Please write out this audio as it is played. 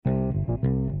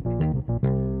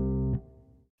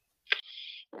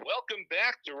welcome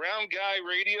back to Round Guy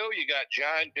Radio. You got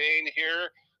John Bain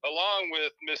here, along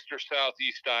with Mr.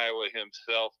 Southeast Iowa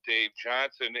himself, Dave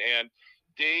Johnson. And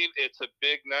Dave, it's a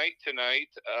big night tonight.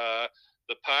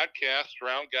 The podcast,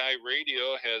 Round Guy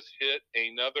Radio, has hit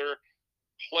another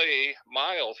play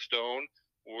milestone.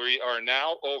 We are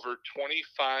now over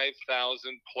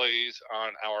 25,000 plays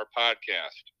on our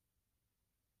podcast.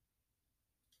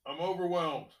 I'm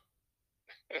overwhelmed.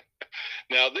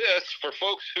 Now this, for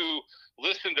folks who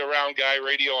listen to Round Guy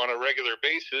Radio on a regular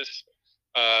basis,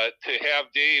 to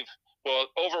have Dave, well,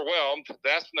 overwhelmed,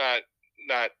 that's not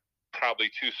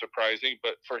probably too surprising,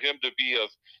 but for him to be of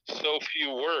so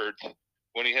few words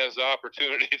when he has the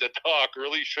opportunity to talk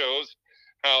really shows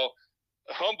how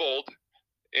humbled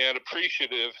and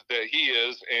appreciative that he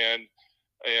is, and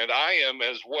I am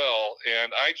as well.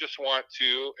 And I just want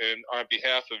to, and on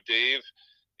behalf of Dave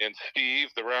and Steve,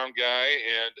 the Round Guy,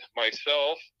 and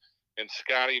myself, and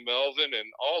Scotty Melvin,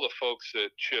 and all the folks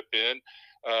that chip in,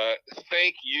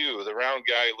 thank you, the Round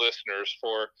Guy listeners,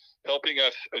 for helping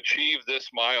us achieve this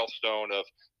milestone of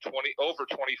over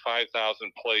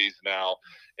 25,000 plays now.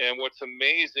 And what's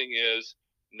amazing is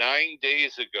 9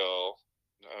 days ago,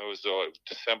 it was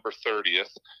December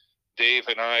 30th, Dave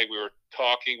and I, we were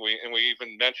talking, and we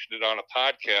even mentioned it on a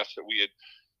podcast that we had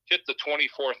hit the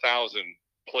 24,000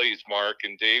 plays mark,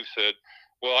 and Dave said,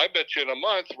 well, I bet you in a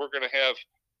month we're going to have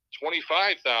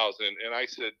 25,000. And I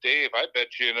said, Dave, I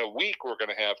bet you in a week we're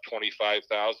going to have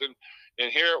 25,000.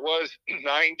 And here it was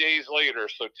 9 days later.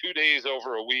 So 2 days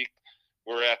over a week,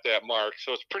 we're at that mark.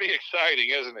 So it's pretty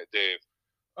exciting, isn't it, Dave?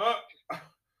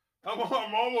 I'm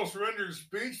almost rendered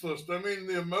speechless. I mean,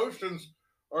 the emotions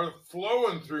are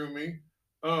flowing through me.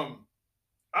 I'm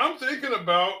thinking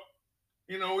about,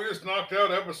 we just knocked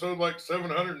out episode like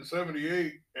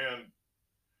 778, and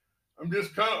I'm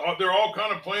just they're all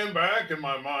kind of playing back in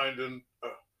my mind. And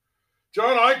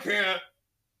John, I can't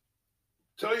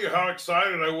tell you how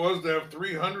excited I was to have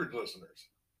 300 listeners.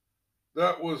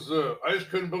 That was, I just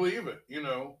couldn't believe it, And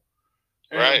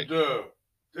right.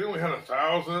 Then we had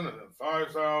 1,000, and then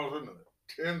 5,000, and then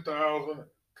 10,000, and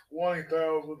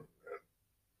 20,000, and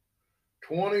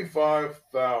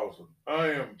 25,000. I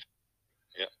am,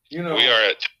 we are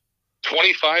at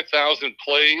 25,000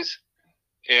 plays.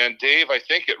 And Dave, I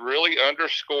think it really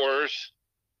underscores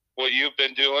what you've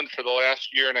been doing for the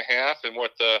last year and a half, and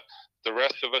what the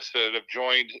rest of us that have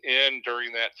joined in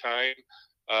during that time.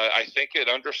 I think it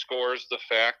underscores the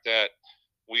fact that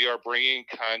we are bringing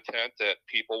content that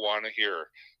people want to hear.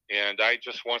 And I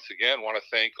just once again want to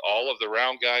thank all of the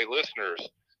Round Guy listeners.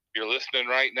 If you're listening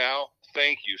right now,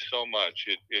 thank you so much.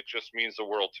 It just means the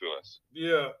world to us.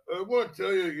 Yeah, I want to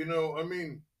tell you,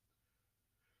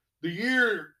 the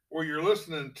year where you're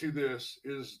listening to this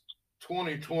is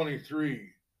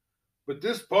 2023, but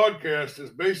this podcast is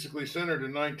basically centered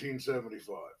in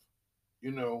 1975.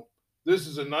 This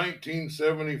is a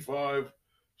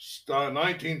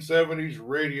 1970s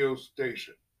radio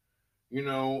station,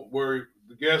 where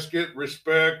the guests get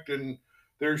respect, and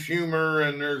there's humor,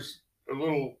 and there's a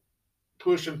little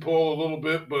push and pull a little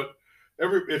bit, but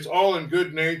it's all in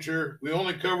good nature. We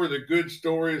only cover the good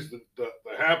stories, the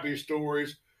happy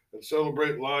stories that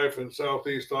celebrate life in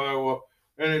Southeast Iowa,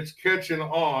 and it's catching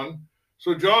on.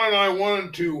 So John and I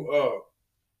wanted to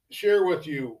share with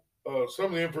you some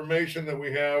of the information that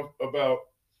we have about,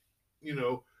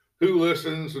 who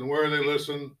listens and where they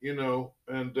listen,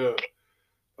 and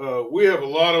we have a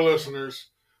lot of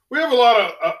listeners. We have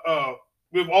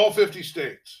we have all 50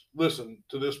 states listen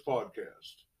to this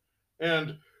podcast.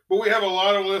 But we have a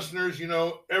lot of listeners,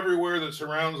 everywhere that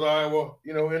surrounds Iowa,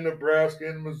 in Nebraska,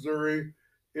 in Missouri,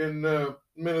 in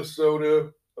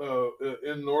Minnesota,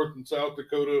 in North and South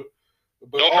Dakota.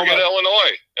 But don't forget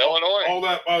Illinois. All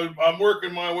that, I'm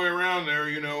working my way around there,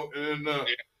 and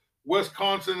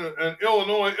Wisconsin and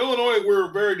Illinois. Illinois,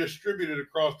 we're very distributed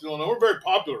across Illinois. We're very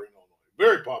popular in Illinois.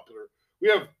 Very popular. We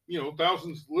have,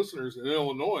 thousands of listeners in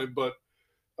Illinois, but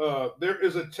there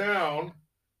is a town.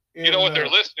 You know what they're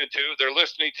listening to? They're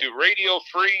listening to Radio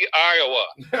Free Iowa.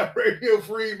 Yeah, Radio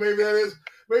Free. Maybe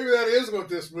that is what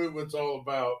this movement's all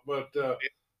about. But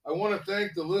I want to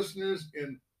thank the listeners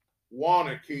in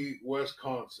Waunakee,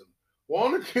 Wisconsin.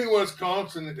 Waunakee,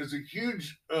 Wisconsin is a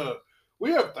huge.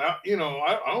 We have I don't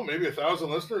know, maybe 1,000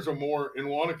 listeners or more in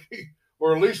Waunakee,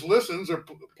 or at least listens or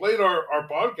played our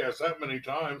podcast that many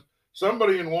times.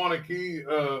 Somebody in Waunakee,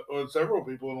 or several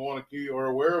people in Waunakee, are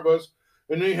aware of us.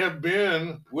 And they have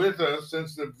been with us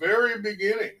since the very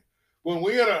beginning. When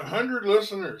we had 100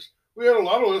 listeners, we had a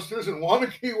lot of listeners in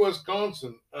Waunakee,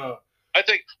 Wisconsin. I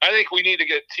think we need to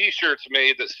get T-shirts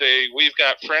made that say "We've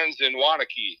got friends in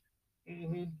Waunakee."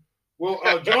 Mm-hmm.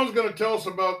 Well, John's going to tell us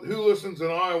about who listens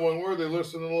in Iowa and where they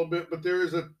listen a little bit, but there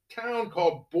is a town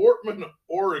called Boardman,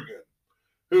 Oregon,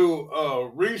 who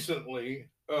recently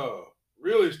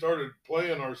really started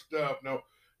playing our stuff. Now,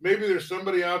 maybe there's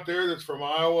somebody out there that's from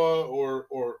Iowa,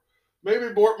 or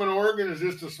maybe Boardman, Oregon is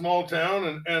just a small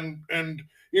town. And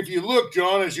if you look,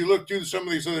 John, as you look through some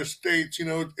of these other states,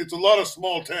 it's a lot of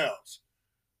small towns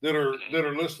that are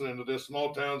listening to this.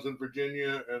 Small towns in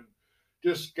Virginia and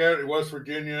just scattered West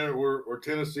Virginia or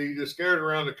Tennessee, just scattered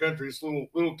around the country. It's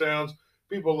little towns.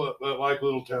 People that like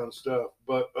little town stuff,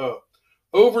 but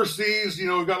overseas,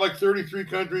 we've got like 33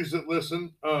 countries that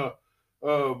listen.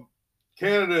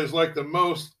 Canada is like the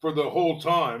most for the whole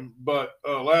time, but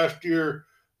last year,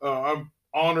 I'm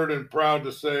honored and proud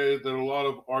to say that a lot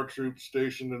of our troops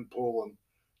stationed in Poland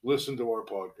listen to our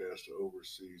podcast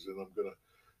overseas. And I'm going to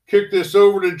kick this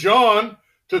over to John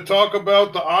to talk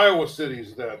about the Iowa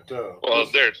cities that. Well,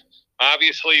 there's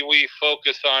obviously we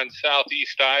focus on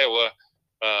Southeast Iowa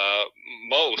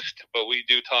most, but we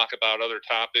do talk about other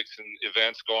topics and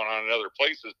events going on in other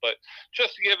places. But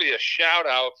just to give you a shout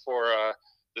out for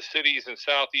the cities in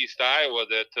Southeast Iowa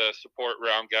that support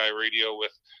Round Guy Radio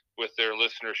with their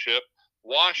listenership: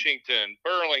 Washington,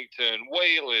 Burlington,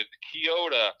 Wayland,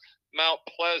 Keota, Mount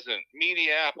Pleasant,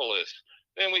 Minneapolis.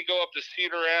 Then we go up to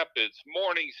Cedar Rapids,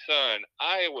 Morning Sun,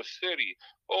 Iowa City,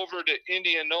 over to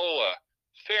Indianola,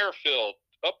 Fairfield,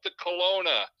 up to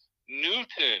Kelowna,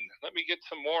 Newton. Let me get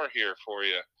some more here for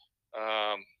you.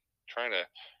 Trying to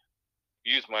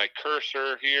use my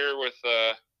cursor here with,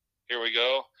 here we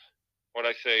go.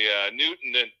 What'd I say?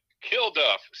 Newton and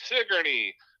Kilduff,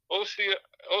 Sigourney,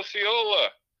 Osceola,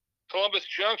 Columbus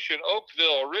Junction,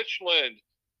 Oakville, Richland,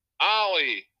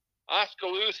 Ollie,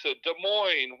 Oskaloosa, Des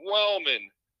Moines, Wellman,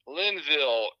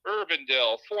 Linville,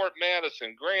 Urbandale, Fort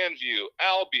Madison, Grandview,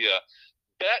 Albia,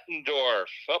 Bettendorf,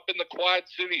 up in the Quad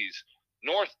Cities,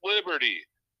 North Liberty.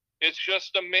 It's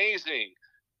just amazing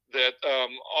that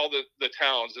all the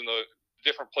towns and the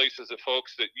different places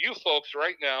that you folks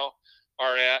right now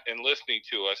are at and listening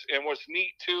to us. And what's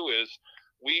neat too is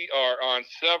we are on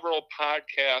several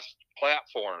podcast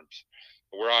platforms.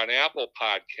 We're on Apple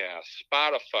Podcasts,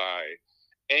 Spotify,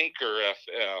 Anchor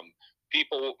FM.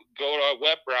 People go to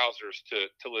web browsers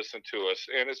to listen to us,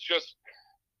 and it's just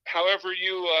however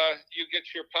you get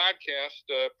your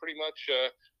podcast. Pretty much,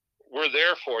 we're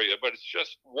there for you. But it's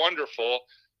just wonderful.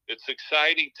 It's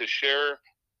exciting to share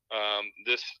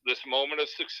this moment of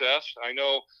success. I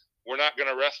know we're not going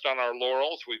to rest on our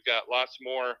laurels. We've got lots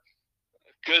more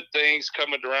good things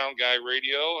coming around Guy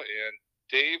Radio. And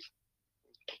Dave,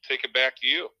 I'll take it back to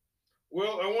you.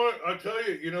 Well, I tell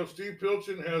you, Steve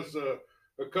Pilchin has a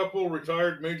couple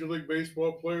retired Major League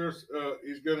Baseball players.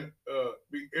 He's going to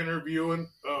be interviewing.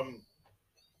 I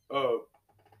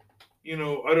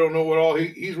don't know what all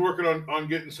he's working on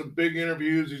getting some big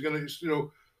interviews. He's going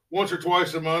to, once or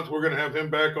twice a month, we're going to have him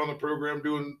back on the program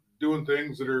doing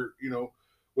things that are,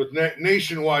 with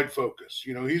nationwide focus.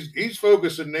 He's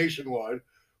focusing nationwide.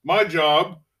 My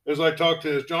job, as I talked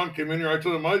to, as John came in here, I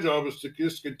told him my job is to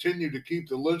just continue to keep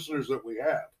the listeners that we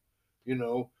have,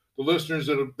 the listeners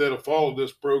that have followed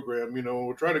this program,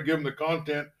 we'll try to give them the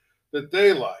content that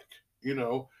they like,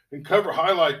 and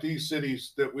highlight these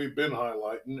cities that we've been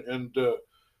highlighting. And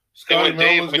Scotty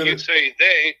Dave, when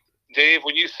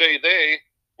you say they,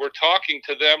 we're talking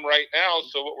to them right now.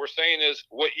 So what we're saying is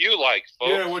what you like,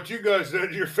 folks. Yeah, what you guys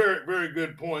said, you're very, very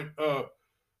good point.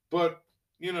 But,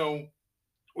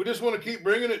 we just want to keep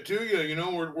bringing it to you.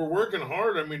 We're working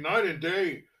hard. I mean, night and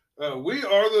day. We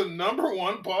are the number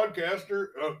one podcaster,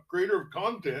 creator of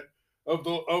content of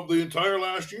the entire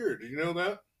last year. Did you know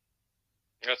that?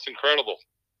 That's incredible.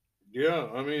 Yeah,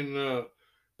 I mean,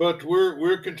 but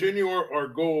we're continue our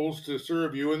goals to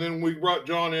serve you, and then we brought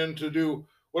John in to do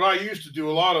what I used to do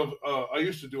a lot of.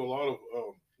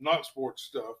 Not sports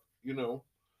stuff,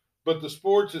 but the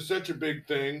sports is such a big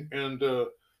thing, and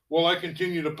I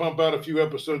continue to pump out a few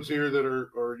episodes here that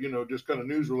are just kind of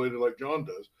news related, like John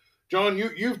does. John,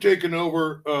 you've taken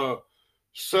over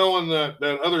selling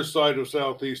that other side of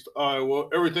Southeast Iowa,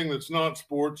 everything that's not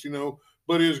sports,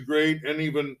 but is great, and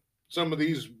even some of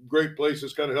these great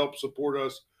places kind of help support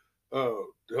us,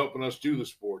 helping us do the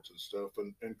sports and stuff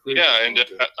and create. Yeah, and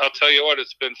I'll tell you what,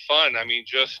 it's been fun. I mean,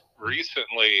 just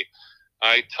recently,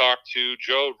 I talked to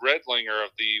Joe Redlinger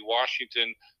of the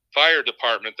Washington Fire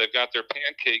Department. They've got their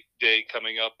Pancake Day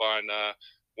coming up on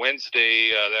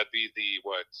Wednesday. That'd be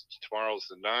tomorrow's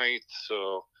the 9th,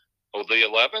 so the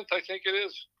 11th, I think it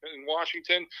is, in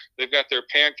Washington. They've got their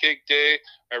Pancake Day.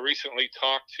 I recently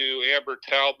talked to Amber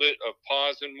Talbot of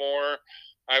Paws and More.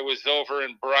 I was over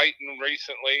in Brighton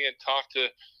recently and talked to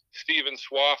Stephen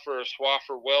Swaffer of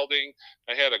Swaffer Welding.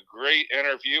 I had a great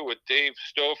interview with Dave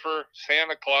Stouffer,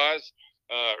 Santa Claus,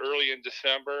 early in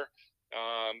December.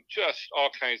 Just all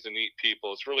kinds of neat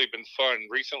people. It's really been fun.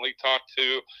 Recently talked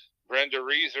to Brenda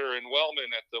Reeser in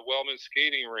Wellman at the Wellman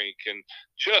skating rink, and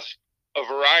just a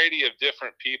variety of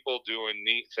different people doing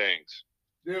neat things.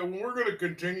 Yeah, well, we're going to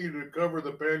continue to cover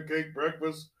the pancake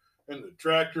breakfast and the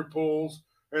tractor pulls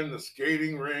and the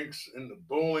skating rinks and the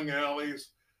bowling alleys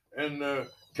and the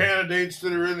candidates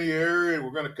that are in the area.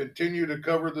 We're going to continue to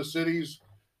cover the cities,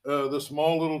 the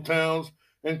small little towns,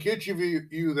 and get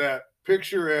you that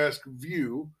picturesque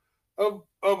view of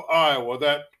Iowa,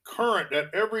 that current,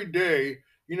 that every day.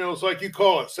 You know, it's like you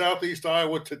call it Southeast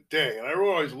Iowa today, and I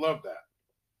always love that.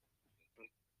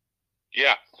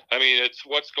 Yeah, I mean, it's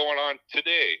what's going on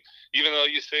today. Even though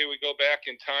you say we go back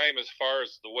in time as far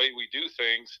as the way we do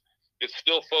things, it's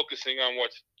still focusing on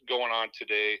what's going on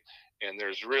today. And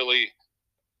there's really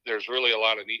a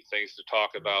lot of neat things to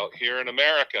talk about here in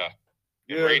America.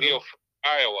 Yeah, Radio Free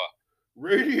Iowa.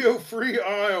 Radio Free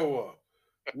Iowa.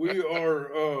 We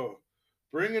are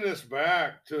bringing us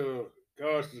back to,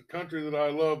 gosh, the country that I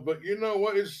love. But you know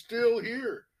what? It's still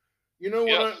here. You know,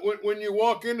 Yes. when you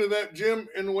walk into that gym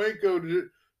in Waco,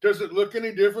 does it look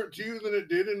any different to you than it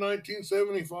did in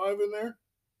 1975 in there?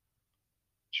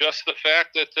 Just the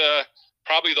fact that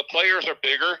probably the players are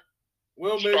bigger,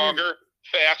 stronger,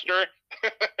 faster.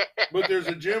 But there's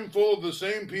a gym full of the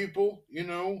same people, you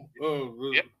know.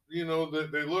 You know,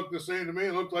 that they look the same to me.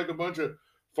 It looked like a bunch of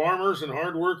farmers and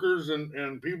hard workers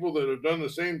and people that have done the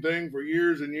same thing for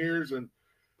years and years. And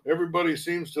everybody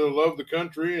seems to love the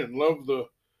country and love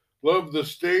the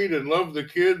state and love the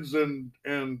kids and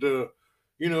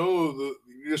you know,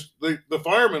 the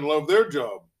firemen love their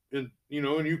job, and you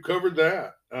know, and you covered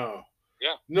that.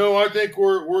 Yeah. No, I think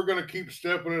we're going to keep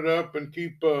stepping it up and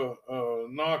keep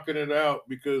knocking it out,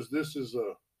 because this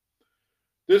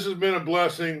has been a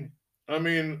blessing. I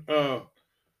mean,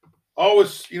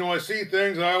 always, you know, I see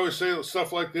things. I always say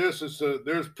stuff like this. It's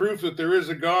there's proof that there is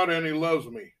a God and He loves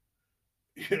me.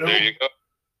 You know. There you go.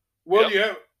 Well,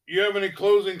 yep. You have any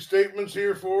closing statements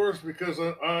here for us? Because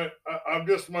I'm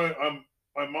just my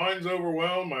mind's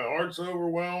overwhelmed, my heart's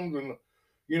overwhelmed, and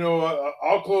you know,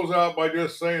 I'll close out by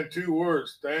just saying 2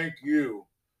 words: thank you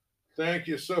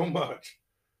so much.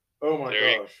 Oh my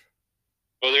gosh.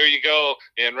 Well, there you go.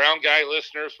 And Round Guy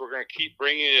listeners, we're going to keep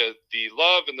bringing you the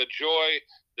love and the joy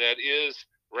that is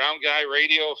Round Guy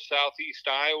Radio, Southeast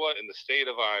Iowa, and the state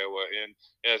of Iowa. And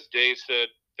as Dave said,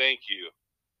 thank you.